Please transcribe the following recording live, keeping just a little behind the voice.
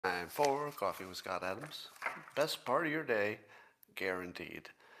Time for Coffee with Scott Adams. Best part of your day, guaranteed.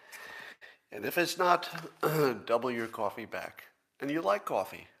 And if it's not, double your coffee back. And you like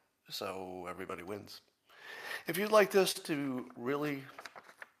coffee, so everybody wins. If you'd like this to really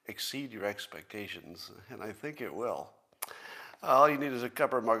exceed your expectations, and I think it will, all you need is a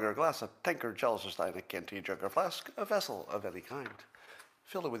cup or mug or a glass, a tankard, chalice or stein, a canteen, jug or flask, a vessel of any kind.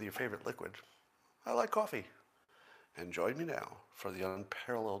 Fill it with your favorite liquid. I like coffee. And join me now for the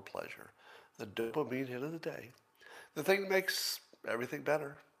unparalleled pleasure, the dopamine hit of the day, the thing that makes everything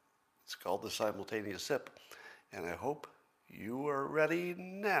better. It's called the simultaneous sip, and I hope you are ready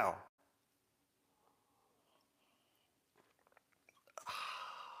now.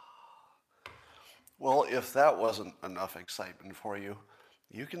 Well, if that wasn't enough excitement for you,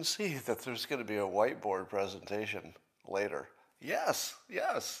 you can see that there's going to be a whiteboard presentation later. Yes,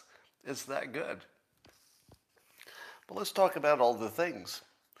 it's that good. But let's talk about all the things.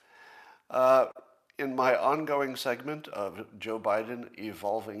 In my ongoing segment of Joe Biden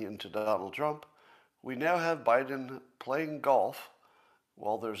evolving into Donald Trump, we now have Biden playing golf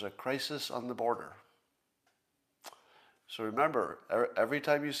while there's a crisis on the border. So remember, every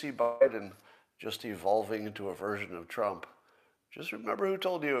time you see Biden just evolving into a version of Trump, just remember who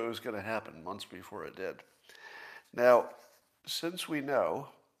told you it was going to happen months before it did. Now, since we know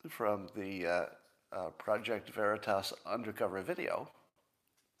from the Project Veritas undercover video,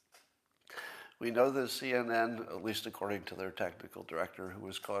 we know that CNN, at least according to their technical director who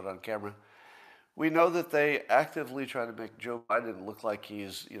was caught on camera, we know that they actively try to make Joe Biden look like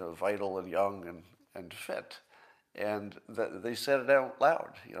he's, vital and young and fit. And they said it out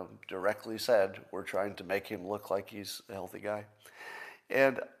loud, directly said, we're trying to make him look like he's a healthy guy.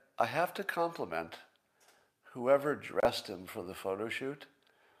 And I have to compliment whoever dressed him for the photo shoot,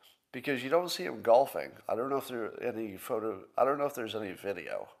 because you don't see him golfing. I don't know if there's any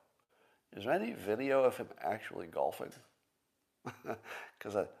video. Is there any video of him actually golfing?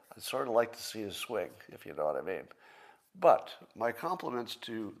 Because I'd sort of like to see his swing, if you know what I mean. But my compliments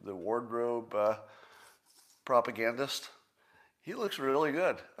to the wardrobe propagandist. He looks really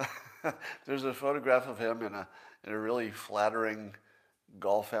good. There's a photograph of him in a really flattering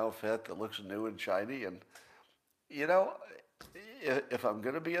golf outfit that looks new and shiny. And, if I'm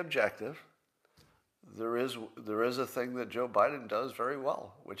going to be objective, there is a thing that Joe Biden does very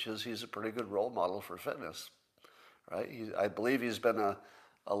well, which is he's a pretty good role model for fitness, right? I believe he's been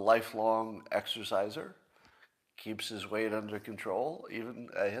a lifelong exerciser, keeps his weight under control, even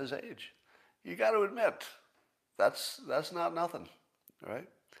at his age. You got to admit, that's not nothing, right?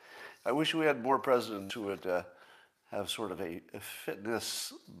 I wish we had more presidents who would have sort of a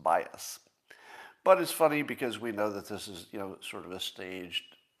fitness bias. But it's funny because we know that this is, sort of a staged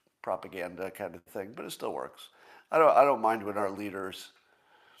propaganda kind of thing, but it still works. I don't mind when our leaders,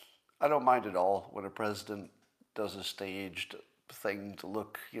 I don't mind at all when a president does a staged thing to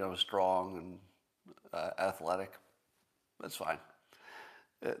look, strong and athletic. That's fine.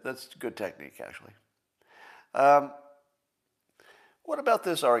 That's good technique, actually. What about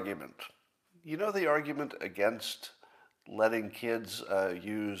this argument? The argument against letting kids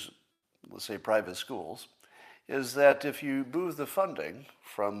use, let's say, private schools, is that if you move the funding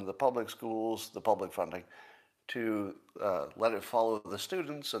from the public schools, the public funding, to let it follow the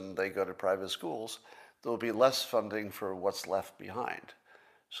students and they go to private schools, there will be less funding for what's left behind.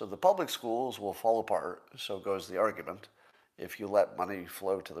 So the public schools will fall apart, so goes the argument, if you let money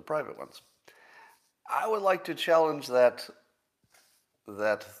flow to the private ones. I would like to challenge that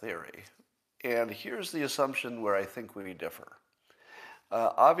theory. And here's the assumption where I think we differ.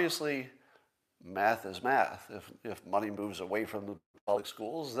 Obviously, math is math. If money moves away from the public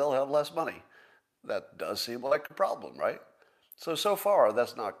schools, they'll have less money. That does seem like a problem, right? So far,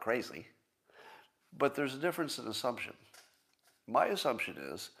 that's not crazy. But there's a difference in assumption. My assumption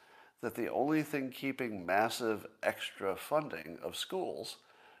is that the only thing keeping massive extra funding of schools,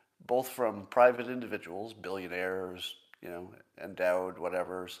 both from private individuals, billionaires, endowed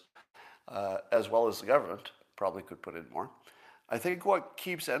whatevers, as well as the government, probably could put in more. I think what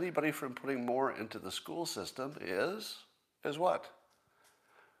keeps anybody from putting more into the school system is what?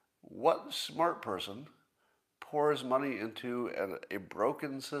 What smart person pours money into a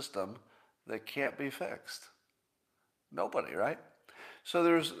broken system that can't be fixed? Nobody, right?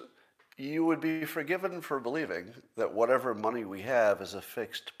 So you would be forgiven for believing that whatever money we have is a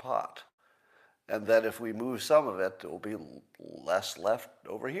fixed pot, and that if we move some of it, there will be less left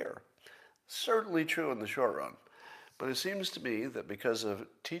over here. Certainly true in the short run. But it seems to me that because of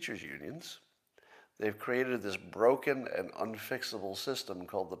teachers' unions, they've created this broken and unfixable system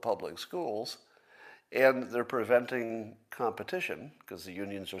called the public schools, And they're preventing competition because the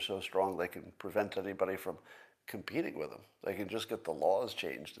unions are so strong they can prevent anybody from competing with them. They can just get the laws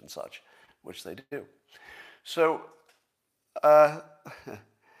changed and such, which they do. So uh,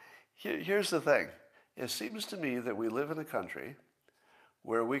 here's the thing. It seems to me that we live in a country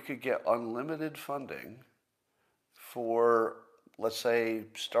where we could get unlimited funding for, let's say,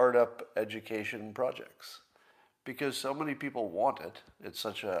 startup education projects because so many people want it. It's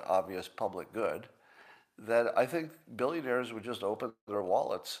such an obvious public good that I think billionaires would just open their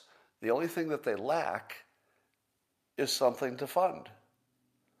wallets. The only thing that they lack is something to fund,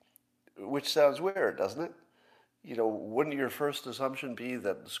 which sounds weird, doesn't it? Wouldn't your first assumption be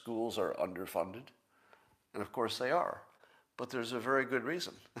that schools are underfunded? And of course they are. But there's a very good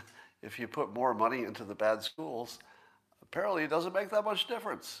reason. If you put more money into the bad schools, apparently it doesn't make that much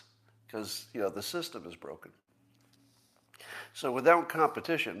difference because, the system is broken. So without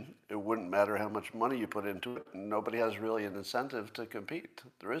competition, it wouldn't matter how much money you put into it. Nobody has really an incentive to compete.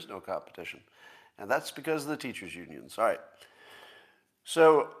 There is no competition. And that's because of the teachers' unions. All right.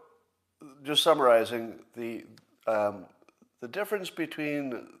 So just summarizing, the difference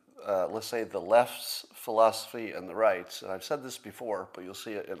between, let's say, the left's philosophy and the right's, and I've said this before, but you'll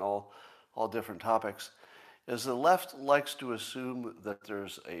see it in all different topics, is the left likes to assume that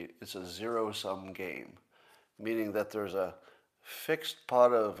it's a zero-sum game, meaning that there's a fixed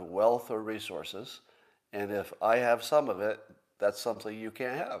pot of wealth or resources, and if I have some of it, that's something you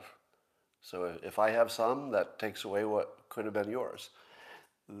can't have. So if I have some, that takes away what could have been yours.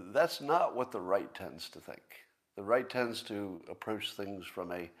 That's not what the right tends to think. The right tends to approach things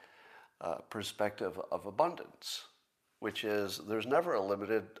from a perspective of abundance, which is there's never a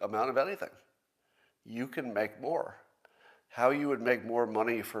limited amount of anything. You can make more. How you would make more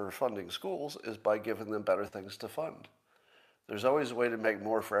money for funding schools is by giving them better things to fund. There's always a way to make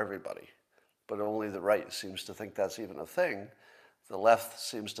more for everybody, but only the right seems to think that's even a thing. The left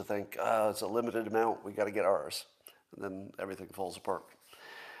seems to think, it's a limited amount, we got to get ours. And then everything falls apart.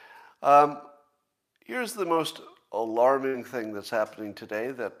 Here's the most alarming thing that's happening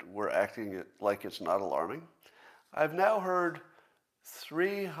today that we're acting like it's not alarming. I've now heard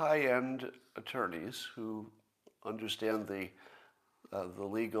 3 high-end attorneys who understand the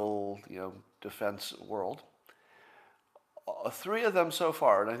legal, defense world. 3 of them so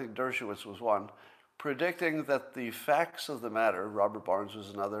far, and I think Dershowitz was one, predicting that the facts of the matter, Robert Barnes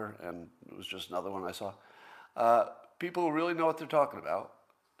was another, and it was just another one I saw, people who really know what they're talking about,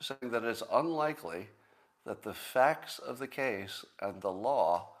 saying that it's unlikely that the facts of the case and the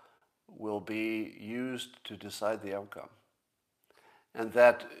law will be used to decide the outcome. And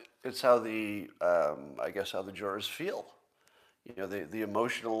that it's how how the jurors feel. The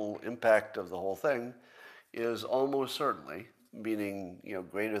emotional impact of the whole thing is almost certainly, meaning,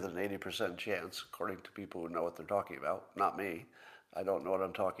 greater than 80% chance, according to people who know what they're talking about, not me. I don't know what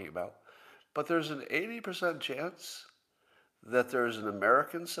I'm talking about. But there's an 80% chance that there's an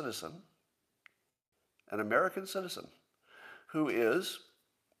American citizen who is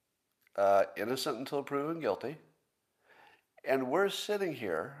innocent until proven guilty, and we're sitting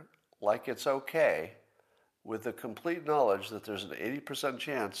here like it's okay with the complete knowledge that there's an 80%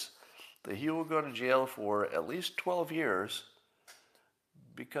 chance that he will go to jail for at least 12 years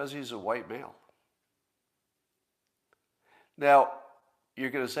because he's a white male. Now,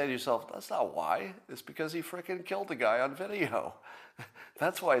 you're going to say to yourself, that's not why. It's because he frickin' killed the guy on video.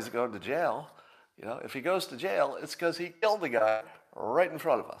 That's why he's going to jail. If he goes to jail, it's because he killed the guy right in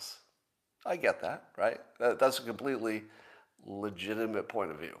front of us. I get that, right? That's a completely legitimate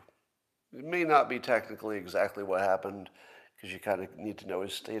point of view. It may not be technically exactly what happened because you kind of need to know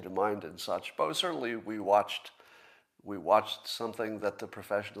his state of mind and such, but certainly we watched something that the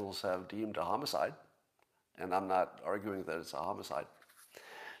professionals have deemed a homicide, and I'm not arguing that it's a homicide.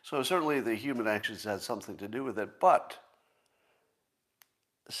 So certainly the human actions had something to do with it, but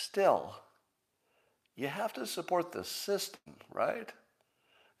still, you have to support the system, right?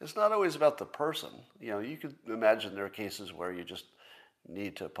 It's not always about the person. You could imagine there are cases where you just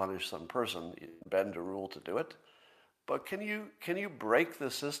need to punish some person, bend a rule to do it. But can you break the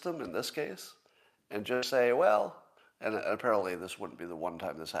system in this case and just say, well, and apparently this wouldn't be the one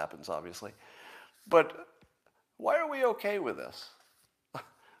time this happens, obviously, but why are we okay with this?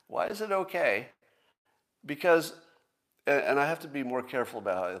 Why is it okay? Because, and I have to be more careful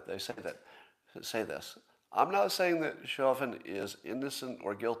about how they say this. I'm not saying that Chauvin is innocent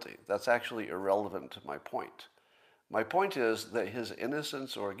or guilty. That's actually irrelevant to my point. My point is that his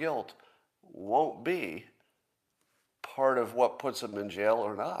innocence or guilt won't be part of what puts him in jail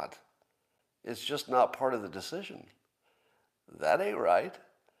or not. It's just not part of the decision. That ain't right.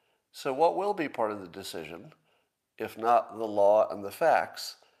 So what will be part of the decision, if not the law and the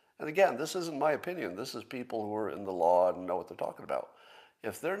facts? And again, this isn't my opinion. This is people who are in the law and know what they're talking about.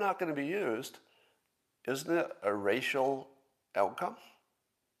 If they're not going to be used, isn't it a racial outcome?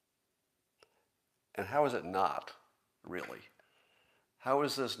 And how is it not, really? How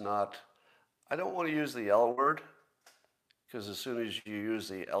is this not? I don't want to use the L word, because as soon as you use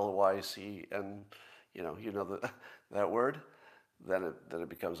the LYCN, that word, then it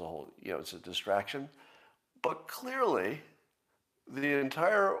becomes a whole, it's a distraction. But clearly, the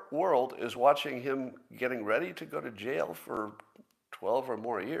entire world is watching him getting ready to go to jail for 12 or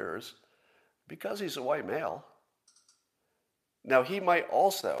more years because he's a white male. Now, he might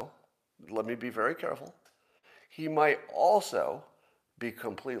also, let me be very careful, he might also be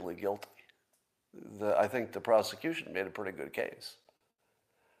completely guilty. I think the prosecution made a pretty good case.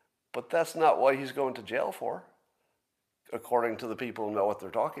 But that's not what he's going to jail for. According to the people who know what they're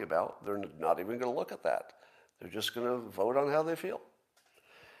talking about, they're not even going to look at that. They're just going to vote on how they feel.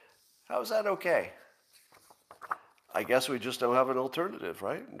 How is that okay? I guess we just don't have an alternative,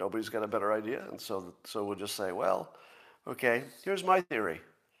 right? Nobody's got a better idea. And so we'll just say, well, okay, here's my theory.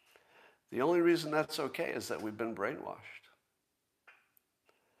 The only reason that's okay is that we've been brainwashed.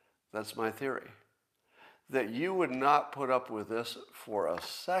 That's my theory. That you would not put up with this for a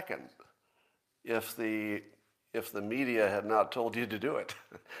second if the media had not told you to do it.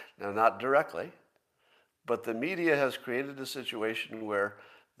 Now, not directly, but the media has created a situation where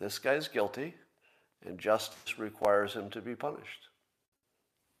this guy's guilty and justice requires him to be punished.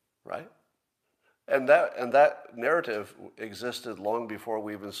 Right? And that narrative existed long before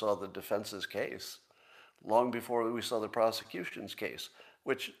we even saw the defense's case, long before we saw the prosecution's case,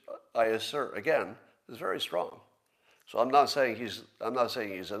 which I assert, again, is very strong. So I'm not saying he's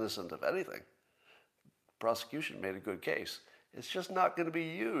innocent of anything. The prosecution made a good case. It's just not going to be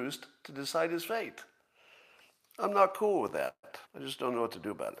used to decide his fate. I'm not cool with that. I just don't know what to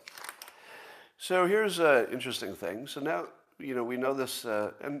do about it. So here's an interesting thing. So now, we know this,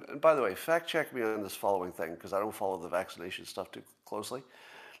 and by the way, fact check me on this following thing, because I don't follow the vaccination stuff too closely.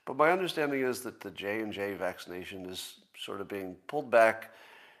 But my understanding is that the J&J vaccination is sort of being pulled back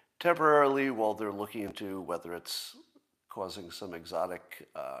temporarily while they're looking into whether it's causing some exotic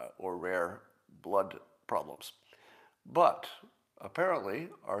or rare blood problems. But apparently,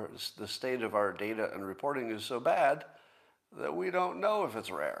 the state of our data and reporting is so bad that we don't know if it's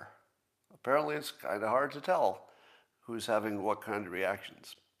rare. Apparently, it's kind of hard to tell who's having what kind of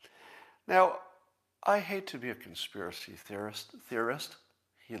reactions. Now, I hate to be a conspiracy theorist.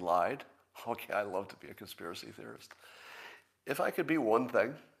 He lied. Okay, I love to be a conspiracy theorist. If I could be one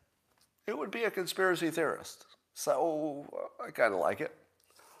thing, it would be a conspiracy theorist. So I kind of like it.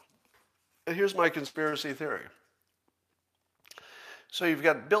 And here's my conspiracy theory. So you've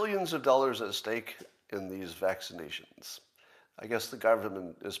got billions of dollars at stake in these vaccinations. I guess the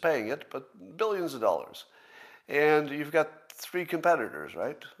government is paying it, but billions of dollars. And you've got three competitors,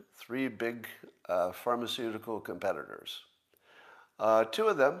 right? Three big pharmaceutical competitors. Two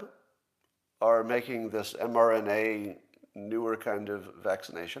of them are making this mRNA newer kind of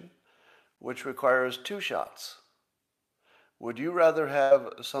vaccination, which requires 2 shots. Would you rather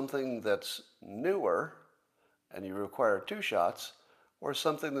have something that's newer and you require 2 shots, or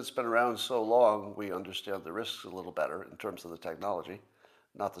something that's been around so long we understand the risks a little better in terms of the technology,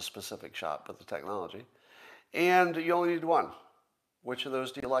 not the specific shot, but the technology, and you only need 1? Which of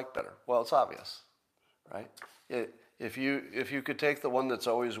those do you like better? Well, it's obvious, right? If you could take the one that's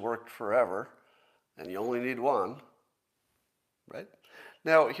always worked forever and you only need 1, right?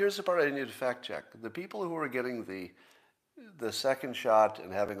 Now, here's the part I need to fact check. The people who are getting the second shot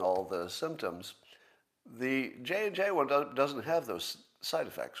and having all the symptoms, the J&J one doesn't have those side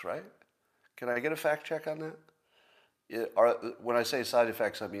effects, right? Can I get a fact check on that? When I say side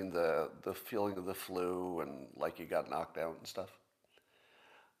effects, I mean the feeling of the flu and like you got knocked out and stuff.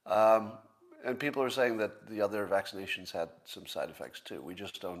 And people are saying that the other vaccinations had some side effects too. We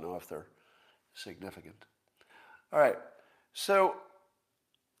just don't know if they're significant. All right, so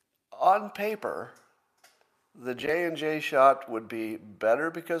on paper, the J&J shot would be better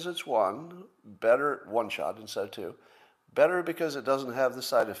because it's one shot instead of 2, better because it doesn't have the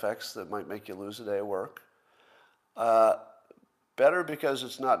side effects that might make you lose a day of work, better because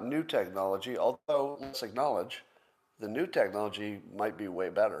it's not new technology, although let's acknowledge the new technology might be way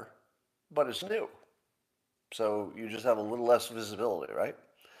better, but it's new. So you just have a little less visibility, right?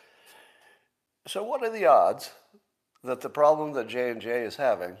 So what are the odds that the problem that J&J is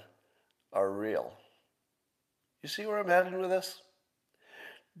having are real? You see where I'm heading with this?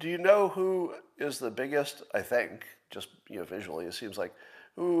 Do you know who is the biggest, I think, just visually, it seems like,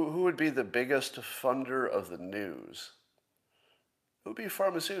 Who would be the biggest funder of the news? It would be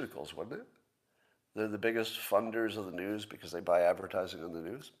pharmaceuticals, wouldn't it? They're the biggest funders of the news because they buy advertising on the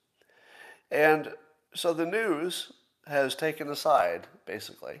news. And so the news has taken a side,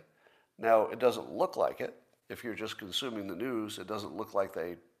 basically. Now, it doesn't look like it. If you're just consuming the news, it doesn't look like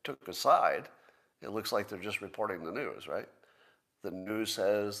they took a side. It looks like they're just reporting the news, right? The news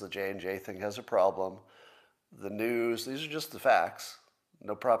says the J&J thing has a problem. The news, these are just the facts.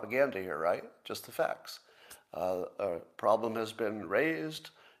 No propaganda here, right? Just the facts. A problem has been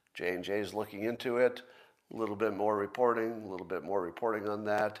raised. J&J is looking into it. A little bit more reporting, a little bit more reporting on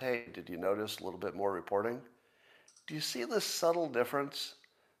that. Hey, did you notice a little bit more reporting? Do you see this subtle difference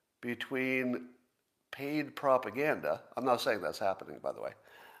between paid propaganda? I'm not saying that's happening, by the way.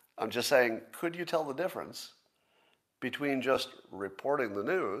 I'm just saying, could you tell the difference between just reporting the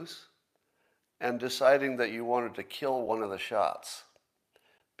news and deciding that you wanted to kill one of the shots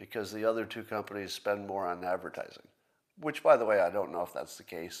because the other two companies spend more on advertising? Which, by the way, I don't know if that's the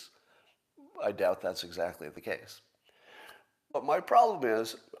case. I doubt that's exactly the case. But my problem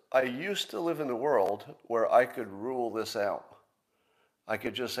is, I used to live in a world where I could rule this out. I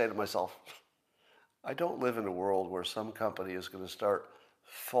could just say to myself, I don't live in a world where some company is going to start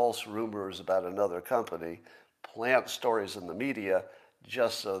false rumors about another company, plant stories in the media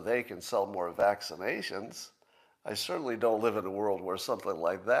just so they can sell more vaccinations. I certainly don't live in a world where something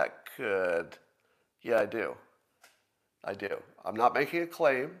like that could. Yeah, I do. I do. I'm not making a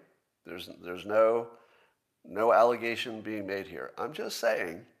claim. There's no allegation being made here. I'm just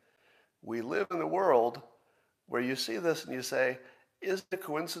saying we live in a world where you see this and you say, is it a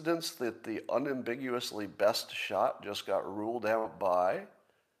coincidence that the unambiguously best shot just got ruled out by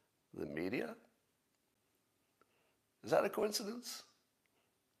the media? Is that a coincidence?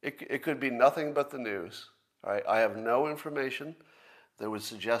 It could be nothing but the news. All right? I have no information that would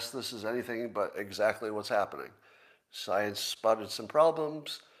suggest this is anything but exactly what's happening. Science spotted some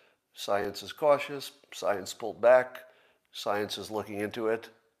problems. Science is cautious. Science pulled back. Science is looking into it.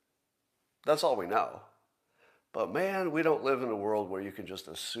 That's all we know. But man, we don't live in a world where you can just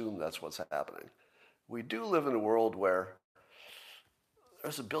assume that's what's happening. We do live in a world where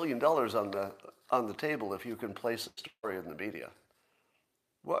there's $1 billion on the table if you can place a story in the media.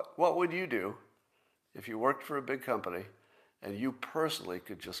 What would you do if you worked for a big company and you personally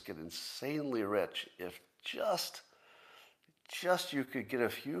could just get insanely rich if just you could get a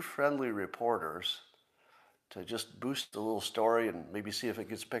few friendly reporters to just boost a little story and maybe see if it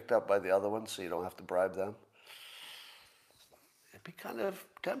gets picked up by the other ones so you don't have to bribe them? It'd be kind of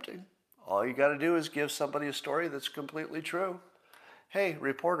tempting. All you got to do is give somebody a story that's completely true. Hey,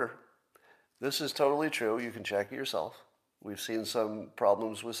 reporter, this is totally true. You can check it yourself. We've seen some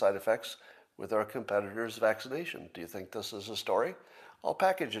problems with side effects with our competitor's vaccination. Do you think this is a story? I'll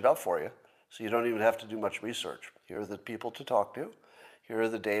package it up for you so you don't even have to do much research. Here are the people to talk to. Here are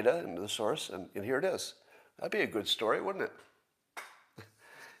the data and the source, and here it is. That'd be a good story, wouldn't it?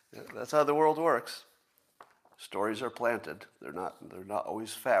 That's how the world works. Stories are planted. They're not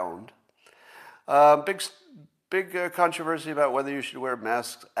always found. Big controversy about whether you should wear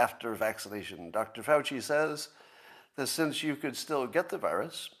masks after vaccination. Dr. Fauci says that since you could still get the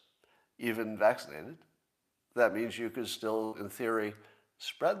virus, even vaccinated, that means you could still, in theory,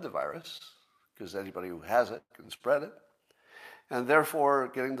 spread the virus, because anybody who has it can spread it. And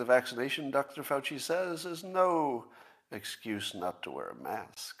therefore, getting the vaccination, Dr. Fauci says, is no excuse not to wear a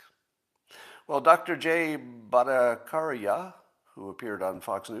mask. Well, Dr. Jay Bhattacharya, who appeared on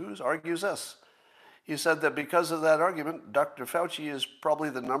Fox News, argues this. He said that because of that argument, Dr. Fauci is probably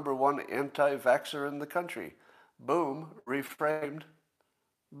the _1 anti-vaxxer in the country. Boom, reframed.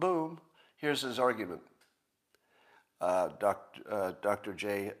 Boom. Here's his argument. Dr.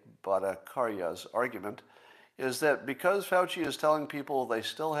 Jay Bhattacharya's argument is that because Fauci is telling people they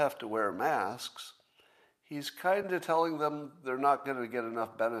still have to wear masks, he's kind of telling them they're not going to get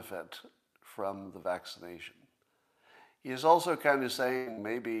enough benefit from the vaccination. He's also kind of saying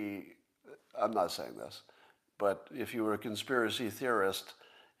maybe, I'm not saying this, but if you were a conspiracy theorist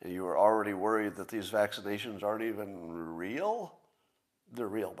and you were already worried that these vaccinations aren't even real, they're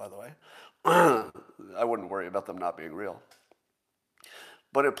real, by the way. I wouldn't worry about them not being real.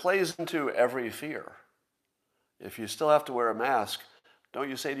 But it plays into every fear. If you still have to wear a mask, don't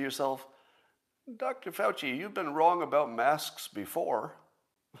you say to yourself, Dr. Fauci, you've been wrong about masks before,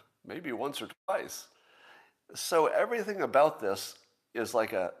 maybe once or twice. So everything about this is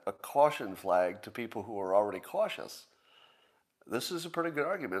like a caution flag to people who are already cautious. This is a pretty good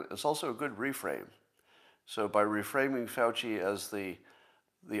argument. It's also a good reframe. So by reframing Fauci as the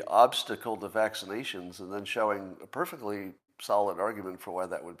obstacle to vaccinations and then showing a perfectly solid argument for why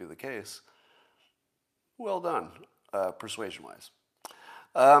that would be the case. Well done, persuasion-wise.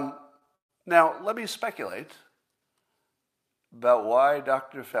 Now, let me speculate about why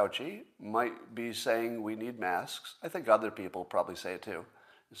Dr. Fauci might be saying we need masks. I think other people probably say it too.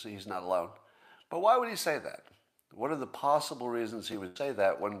 So he's not alone. But why would he say that? What are the possible reasons he would say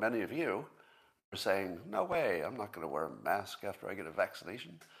that when many of you are saying, no way, I'm not going to wear a mask after I get a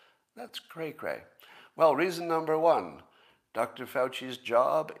vaccination? That's cray-cray. Well, reason number one, Dr. Fauci's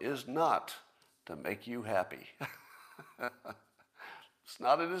job is not to make you happy. It's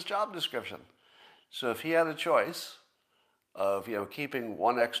not in his job description. So if he had a choice of, keeping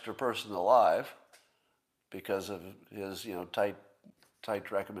one extra person alive because of his,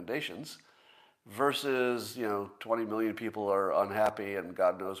 tight recommendations, versus, 20 million people are unhappy and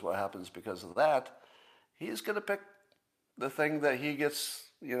God knows what happens because of that, he's going to pick the thing that he gets,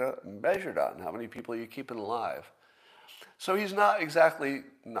 measured on, how many people you're keeping alive. So he's not exactly,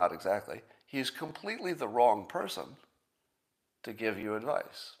 he's completely the wrong person to give you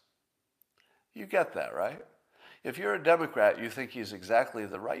advice. You get that, right? If you're a Democrat, you think he's exactly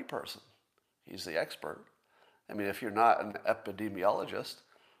the right person. He's the expert. I mean, if you're not an epidemiologist,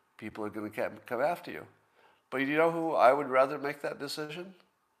 people are going to come after you. But you know who I would rather make that decision?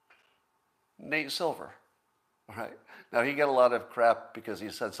 Nate Silver. Right? Now, he got a lot of crap because he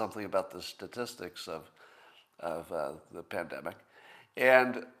said something about the statistics of the pandemic.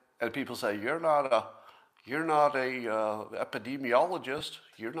 And people say, you're not a epidemiologist,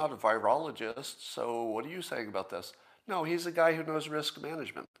 you're not a virologist, so what are you saying about this? No, he's a guy who knows risk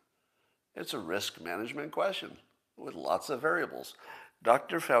management. It's a risk management question with lots of variables.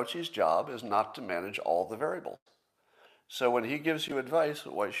 Dr. Fauci's job is not to manage all the variables. So when he gives you advice,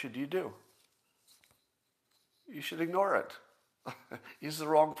 what should you do? You should ignore it. He's the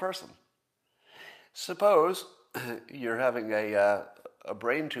wrong person. Suppose you're having a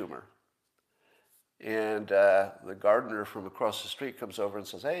brain tumor, and the gardener from across the street comes over and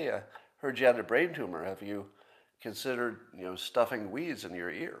says, hey, I heard you had a brain tumor. Have you considered, stuffing weeds in your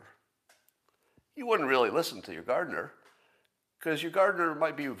ear? You wouldn't really listen to your gardener, because your gardener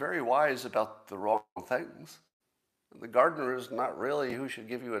might be very wise about the wrong things. The gardener is not really who should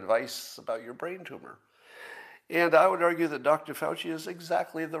give you advice about your brain tumor. And I would argue that Dr. Fauci is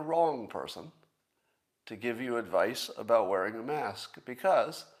exactly the wrong person to give you advice about wearing a mask,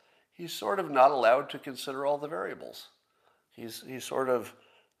 because he's sort of not allowed to consider all the variables. He's sort of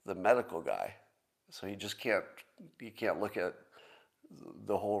the medical guy. So he can't look at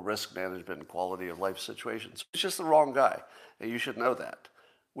the whole risk management and quality of life situations. He's just the wrong guy, and you should know that,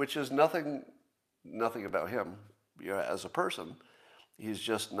 which is nothing about him, as a person. He's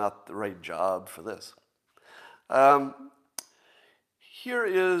just not the right job for this. Here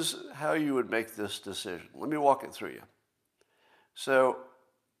is how you would make this decision. Let me walk it through you. So,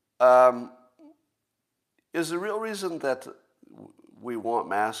 is the real reason that we want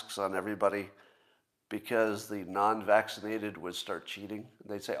masks on everybody because the non-vaccinated would start cheating?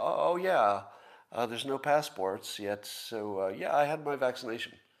 They'd say, oh yeah, there's no passports yet, so yeah, I had my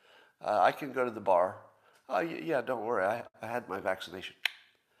vaccination. I can go to the bar. Yeah, don't worry, I had my vaccination.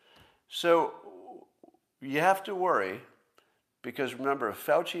 So you have to worry, because remember,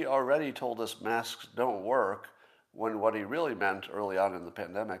 Fauci already told us masks don't work, when what he really meant early on in the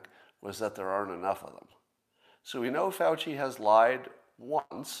pandemic was that there aren't enough of them. So we know Fauci has lied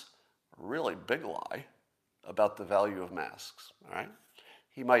once, a really big lie, about the value of masks, all right?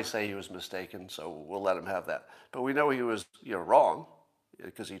 He might say he was mistaken, so we'll let him have that. But we know he was, wrong,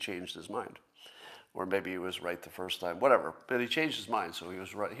 because he changed his mind. Or maybe he was right the first time, whatever. But he changed his mind, so he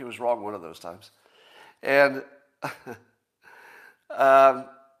was right. He was wrong one of those times. And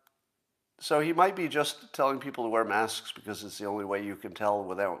so he might be just telling people to wear masks because it's the only way you can tell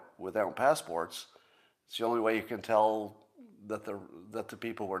without passports. It's the only way you can tell that the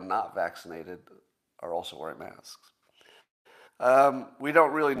people who are not vaccinated are also wearing masks. We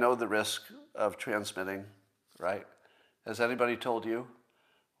don't really know the risk of transmitting, right? Has anybody told you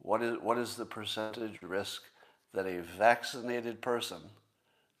what is the percentage risk that a vaccinated person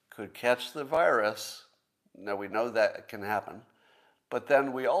could catch the virus? Now, we know that can happen, but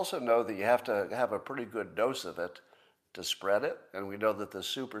then we also know that you have to have a pretty good dose of it to spread it, and we know that the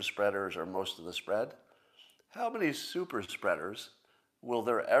super spreaders are most of the spread. How many super spreaders will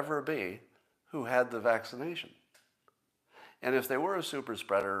there ever be who had the vaccination? And if they were a super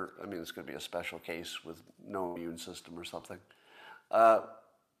spreader, I mean, it's going to be a special case with no immune system or something. But,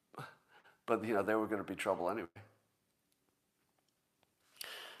 they were going to be trouble anyway.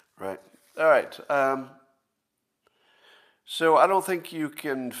 Right. All right. So I don't think you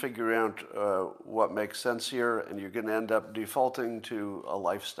can figure out what makes sense here, and you're going to end up defaulting to a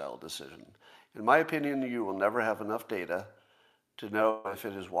lifestyle decision. In my opinion, you will never have enough data to know if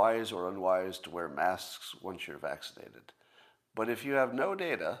it is wise or unwise to wear masks once you're vaccinated. But if you have no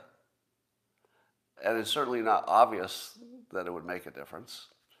data, and it's certainly not obvious that it would make a difference,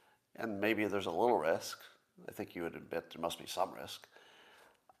 and maybe there's a little risk, I think you would admit there must be some risk.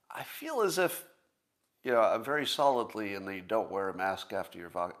 I feel as if, I'm very solidly in the don't wear a mask after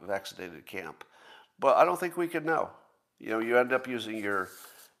you're vaccinated camp, but I don't think we could know. You end up using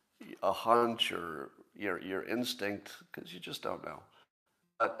a hunch or your instinct because you just don't know.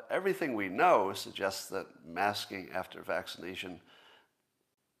 But everything we know suggests that masking after vaccination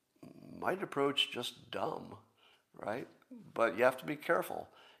might approach just dumb, right? But you have to be careful.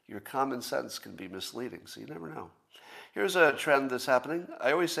 Your common sense can be misleading, so you never know. Here's a trend that's happening.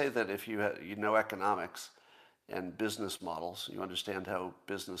 I always say that if you know economics and business models, you understand how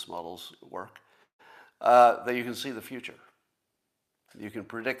business models work, that you can see the future. You can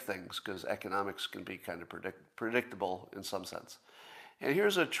predict things because economics can be kind of predictable in some sense. And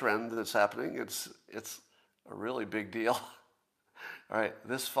here's a trend that's happening. It's a really big deal. All right,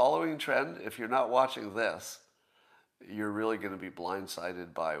 this following trend, if you're not watching this, you're really going to be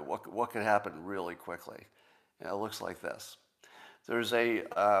blindsided by what can happen really quickly. And it looks like this. There's a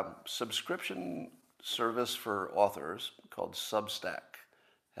subscription service for authors called Substack.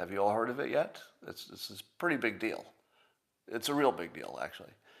 Have you all heard of it yet? It's a pretty big deal. It's a real big deal,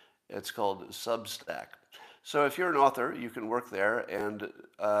 actually. It's called Substack. So if you're an author, you can work there, and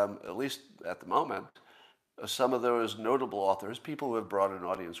at least at the moment, some of those notable authors, people who have brought an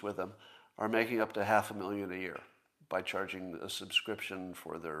audience with them, are making up to $500,000 a year by charging a subscription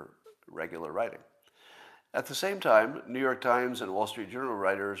for their regular writing. At the same time, New York Times and Wall Street Journal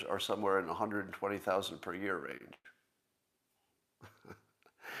writers are somewhere in $120,000 per year range.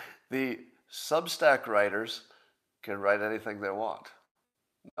 The Substack writers can write anything they want.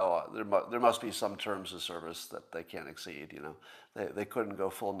 No, there must be some terms of service that they can't exceed. They couldn't go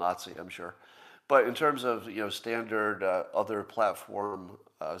full Nazi, I'm sure. But in terms of standard other platform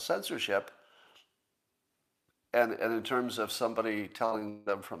censorship, and in terms of somebody telling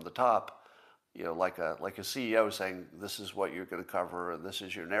them from the top, like a CEO saying this is what you're going to cover and this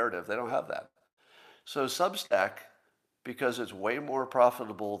is your narrative, they don't have that. So Substack, because it's way more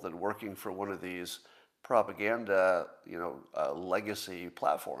profitable than working for one of these propaganda, legacy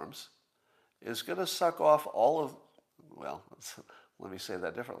platforms, is going to suck off let me say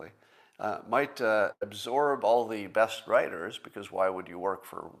that differently. Might absorb all the best writers, because why would you work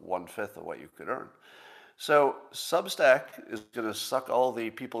for 1/5 of what you could earn? So Substack is going to suck all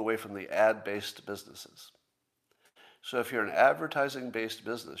the people away from the ad-based businesses. So if you're an advertising-based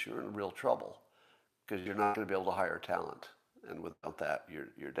business, you're in real trouble because you're not going to be able to hire talent. And without that,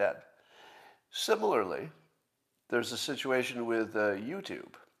 you're dead. Similarly, there's a situation with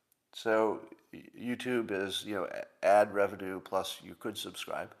YouTube. So YouTube is, ad revenue plus you could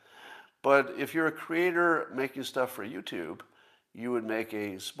subscribe. But if you're a creator making stuff for YouTube, you would make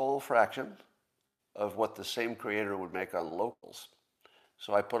a small fraction of what the same creator would make on locals.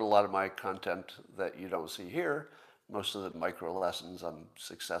 So I put a lot of my content that you don't see here, most of the micro lessons on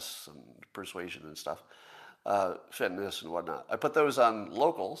success and persuasion and stuff, fitness and whatnot. I put those on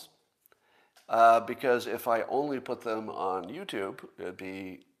locals because if I only put them on YouTube, it would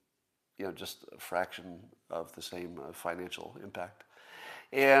be just a fraction of the same financial impact.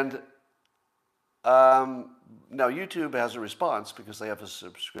 And now YouTube has a response because they have a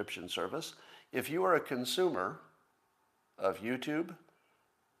subscription service. If you are a consumer of YouTube,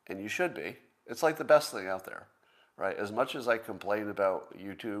 and you should be, it's like the best thing out there, right? As much as I complain about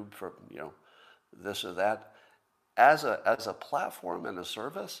YouTube for this or that, as a platform and a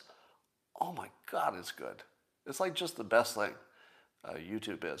service, oh my God, it's good. It's like just the best thing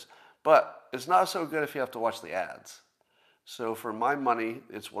YouTube is. But it's not so good if you have to watch the ads. So for my money,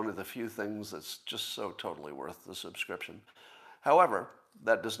 it's one of the few things that's just so totally worth the subscription. However,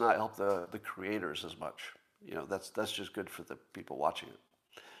 that does not help the creators as much. That's just good for the people watching it.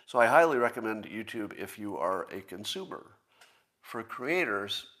 So I highly recommend YouTube if you are a consumer. For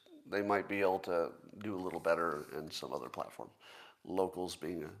creators, they might be able to do a little better in some other platform. Locals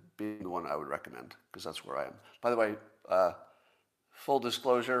being the one I would recommend, because that's where I am. By the way, full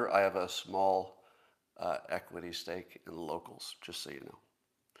disclosure, I have a small equity stake in Locals, just so you know.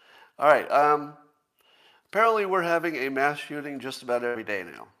 All right. Apparently, we're having a mass shooting just about every day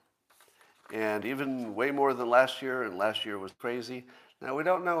now. And even way more than last year, and last year was crazy. Now, we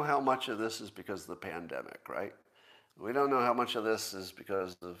don't know how much of this is because of the pandemic, right? We don't know how much of this is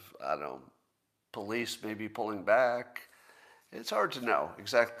because of, police maybe pulling back. It's hard to know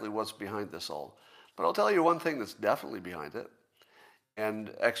exactly what's behind this all. But I'll tell you one thing that's definitely behind it.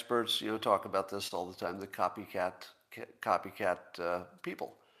 And experts, talk about this all the time, the copycat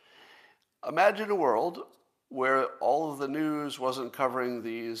people. Imagine a world where all of the news wasn't covering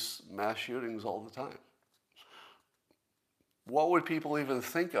these mass shootings all the time. What would people even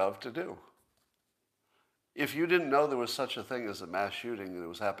think of to do? If you didn't know there was such a thing as a mass shooting that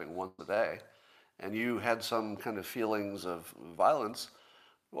was happening once a day, and you had some kind of feelings of violence,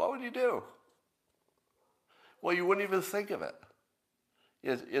 what would you do? Well, you wouldn't even think of it.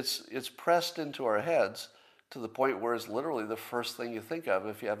 It's pressed into our heads to the point where it's literally the first thing you think of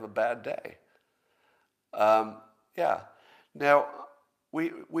if you have a bad day. Yeah. Now,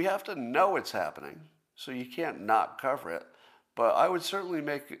 we have to know it's happening, so you can't not cover it. But I would certainly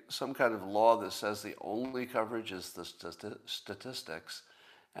make some kind of law that says the only coverage is the statistics,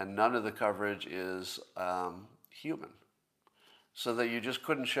 and none of the coverage is human. So that you just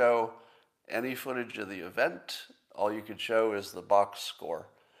couldn't show any footage of the event. All you could show is the box score.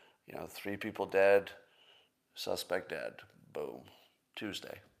 3 people dead, suspect dead, boom,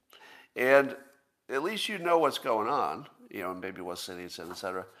 Tuesday. And at least you know what's going on, maybe what city it's in, et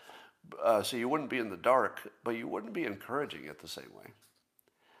cetera. So you wouldn't be in the dark, but you wouldn't be encouraging it the same way.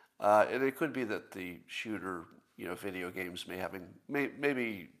 And it could be that the shooter, video games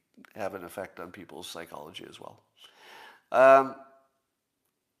maybe have an effect on people's psychology as well.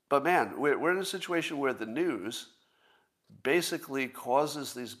 But man, we're in a situation where the news basically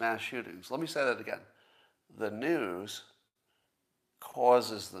causes these mass shootings. Let me say that again. The news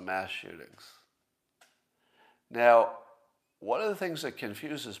causes the mass shootings. Now, one of the things that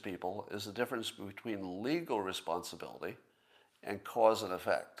confuses people is the difference between legal responsibility and cause and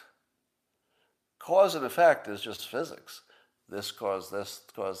effect. Cause and effect is just physics. This caused this,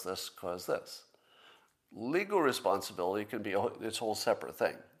 caused this, caused this. Legal responsibility can be its whole separate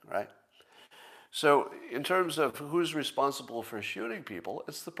thing, right? So in terms of who's responsible for shooting people,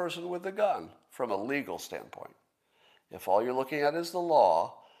 it's the person with the gun from a legal standpoint. If all you're looking at is the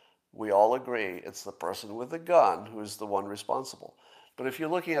law, we all agree it's the person with the gun who's the one responsible. But if you're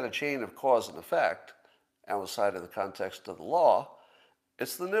looking at a chain of cause and effect, outside of the context of the law,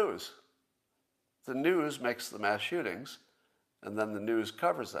 it's the news. The news makes the mass shootings, and then the news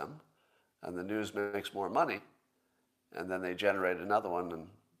covers them, and the news makes more money, and then they generate another one, and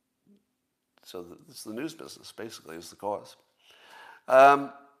so it's the news business, basically, is the cause.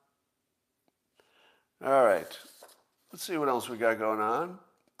 All right. Let's see what else we got going on.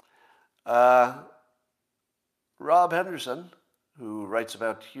 Rob Henderson, who writes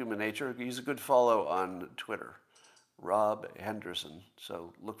about human nature, he's a good follow on Twitter. Rob Henderson,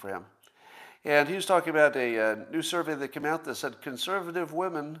 so look for him. And he was talking about a new survey that came out that said conservative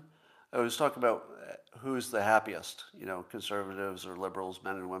women, I was talking about who's the happiest, conservatives or liberals,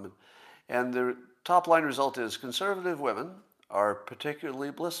 men and women. And the top line result is conservative women are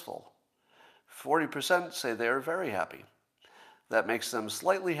particularly blissful. 40% say they are very happy. That makes them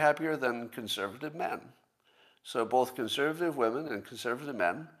slightly happier than conservative men. So both conservative women and conservative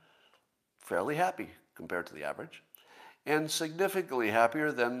men, fairly happy compared to the average, and significantly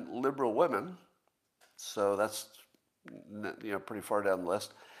happier than liberal women. So that's pretty far down the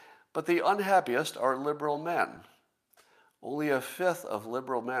list. But the unhappiest are liberal men. Only a fifth of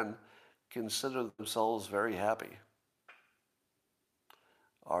liberal men consider themselves very happy.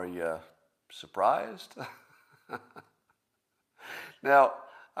 Are you surprised? Now,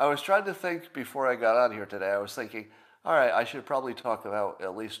 I was trying to think before I got on here today, I was thinking, all right, I should probably talk about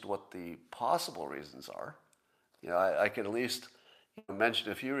at least what the possible reasons are. I could at least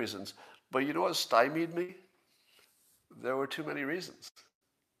mention a few reasons. But you know what stymied me? There were too many reasons.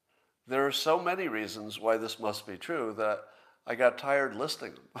 There are so many reasons why this must be true that I got tired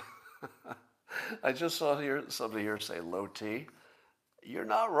listing them. I just saw somebody here say low T. You're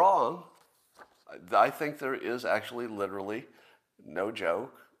not wrong. I think there is actually literally, no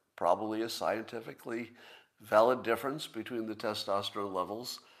joke, probably a scientifically valid difference between the testosterone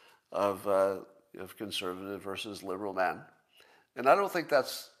levels of conservative versus liberal men. And I don't think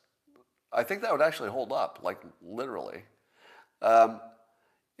I think that would actually hold up, like literally.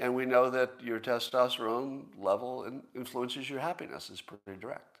 And we know that your testosterone level influences your happiness. It's pretty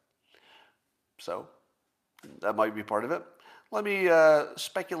direct. So that might be part of it. Let me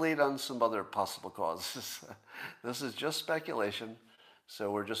speculate on some other possible causes. This is just speculation,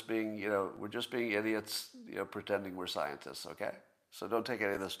 so we're just being idiots, pretending we're scientists. Okay, so don't take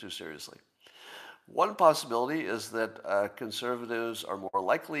any of this too seriously. One possibility is that conservatives are more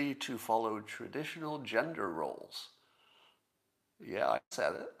likely to follow traditional gender roles. Yeah, I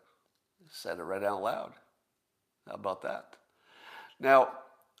said it. Said it right out loud. How about that? Now,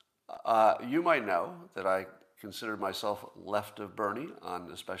 you might know that I consider myself left of Bernie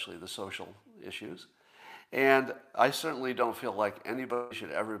on especially the social issues. And I certainly don't feel like anybody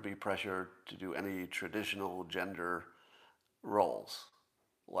should ever be pressured to do any traditional gender roles.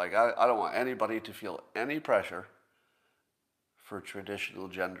 Like, I don't want anybody to feel any pressure for traditional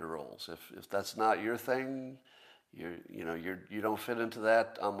gender roles. If that's not your thing, you don't fit into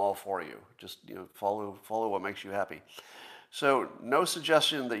that, I'm all for you. Just follow what makes you happy. So no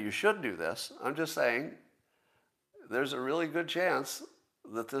suggestion that you should do this. I'm just saying there's a really good chance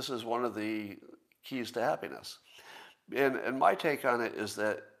that this is one of the keys to happiness. And my take on it is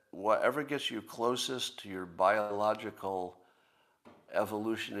that whatever gets you closest to your biological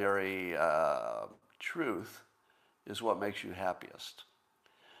evolutionary truth is what makes you happiest.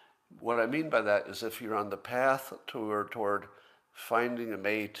 What I mean by that is if you're on the path toward finding a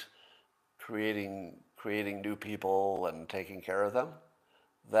mate, creating new people and taking care of them,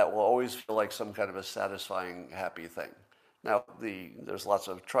 that will always feel like some kind of a satisfying, happy thing. Now, there's lots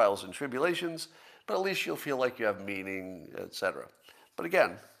of trials and tribulations, but at least you'll feel like you have meaning, etc. But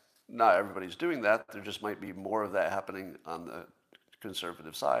again, not everybody's doing that. There just might be more of that happening on the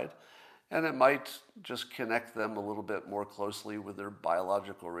conservative side. And it might just connect them a little bit more closely with their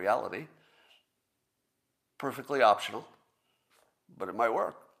biological reality. Perfectly optional, but it might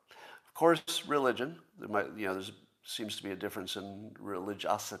work. Of course, religion, there seems to be a difference in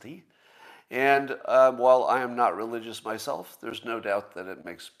religiosity. And while I am not religious myself, there's no doubt that it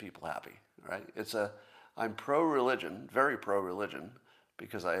makes people happy, right? I'm pro-religion, very pro-religion,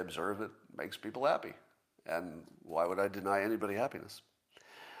 because I observe it makes people happy. And why would I deny anybody happiness?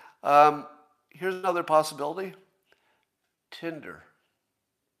 Here's another possibility. Tinder.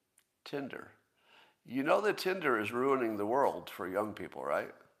 You know that Tinder is ruining the world for young people,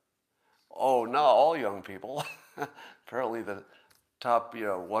 right? Oh, not all young people. Apparently the top 1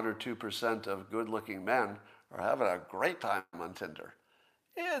 or 2% of good-looking men are having a great time on Tinder.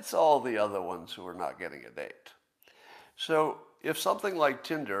 It's all the other ones who are not getting a date. So if something like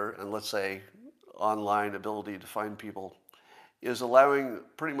Tinder, and let's say online ability to find people, is allowing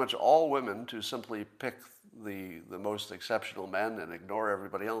pretty much all women to simply pick the most exceptional men and ignore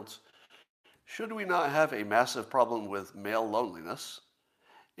everybody else, should we not have a massive problem with male loneliness?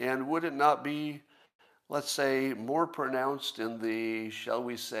 And would it not be, let's say, more pronounced in the, shall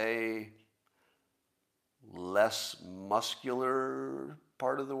we say, less muscular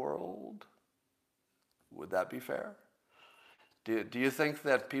part of the world? Would that be fair? Do you think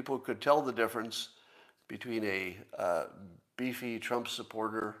that people could tell the difference between a beefy Trump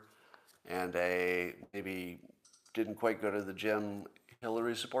supporter and a maybe didn't quite go to the gym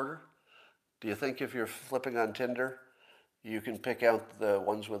Hillary supporter? Do you think if you're flipping on Tinder, you can pick out the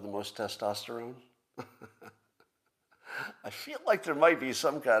ones with the most testosterone? I feel like there might be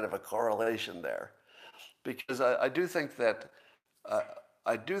some kind of a correlation there, because I do think that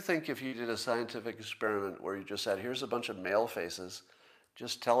if you did a scientific experiment where you just said, here's a bunch of male faces,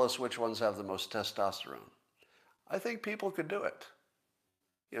 just tell us which ones have the most testosterone, I think people could do it.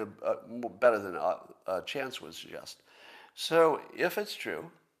 Better than chance would suggest. So if it's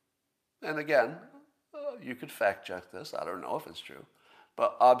true, and again, you could fact check this, I don't know if it's true,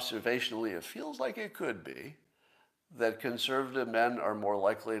 but observationally it feels like it could be, that conservative men are more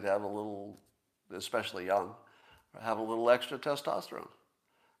likely to have a little, especially young, have a little extra testosterone.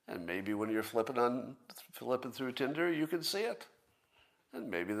 And maybe when you're flipping through Tinder, you can see it. And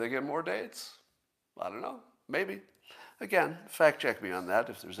maybe they get more dates. I don't know, maybe. Again, fact check me on that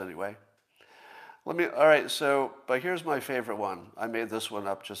if there's any way. All right, but here's my favorite one. I made this one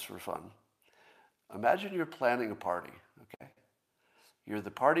up just for fun. Imagine you're planning a party, okay? You're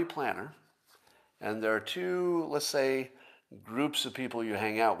the party planner, and there are two, let's say, groups of people you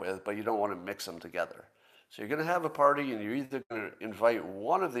hang out with, but you don't want to mix them together. So you're going to have a party, and you're either going to invite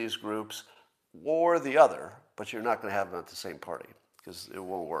one of these groups or the other, but you're not going to have them at the same party because it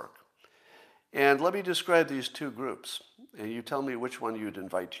won't work. And let me describe these two groups, and you tell me which one you'd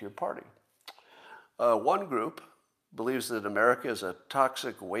invite to your party. One group believes that America is a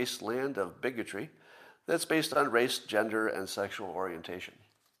toxic wasteland of bigotry that's based on race, gender, and sexual orientation.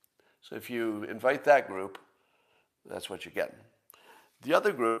 So if you invite that group, that's what you get. The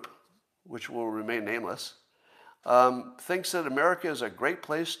other group, which will remain nameless, thinks that America is a great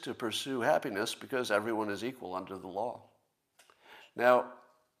place to pursue happiness because everyone is equal under the law. Now,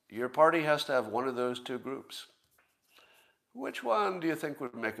 your party has to have one of those two groups. Which one do you think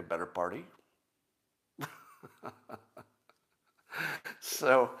would make a better party?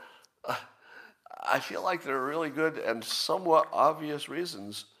 So, I feel like there are really good and somewhat obvious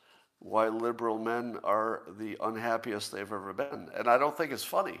reasons why liberal men are the unhappiest they've ever been. And I don't think it's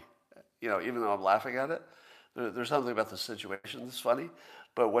funny. Even though I'm laughing at it, there's something about the situation that's funny.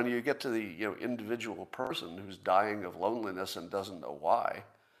 But when you get to the individual person who's dying of loneliness and doesn't know why,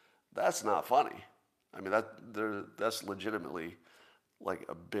 that's not funny. I mean, that's legitimately like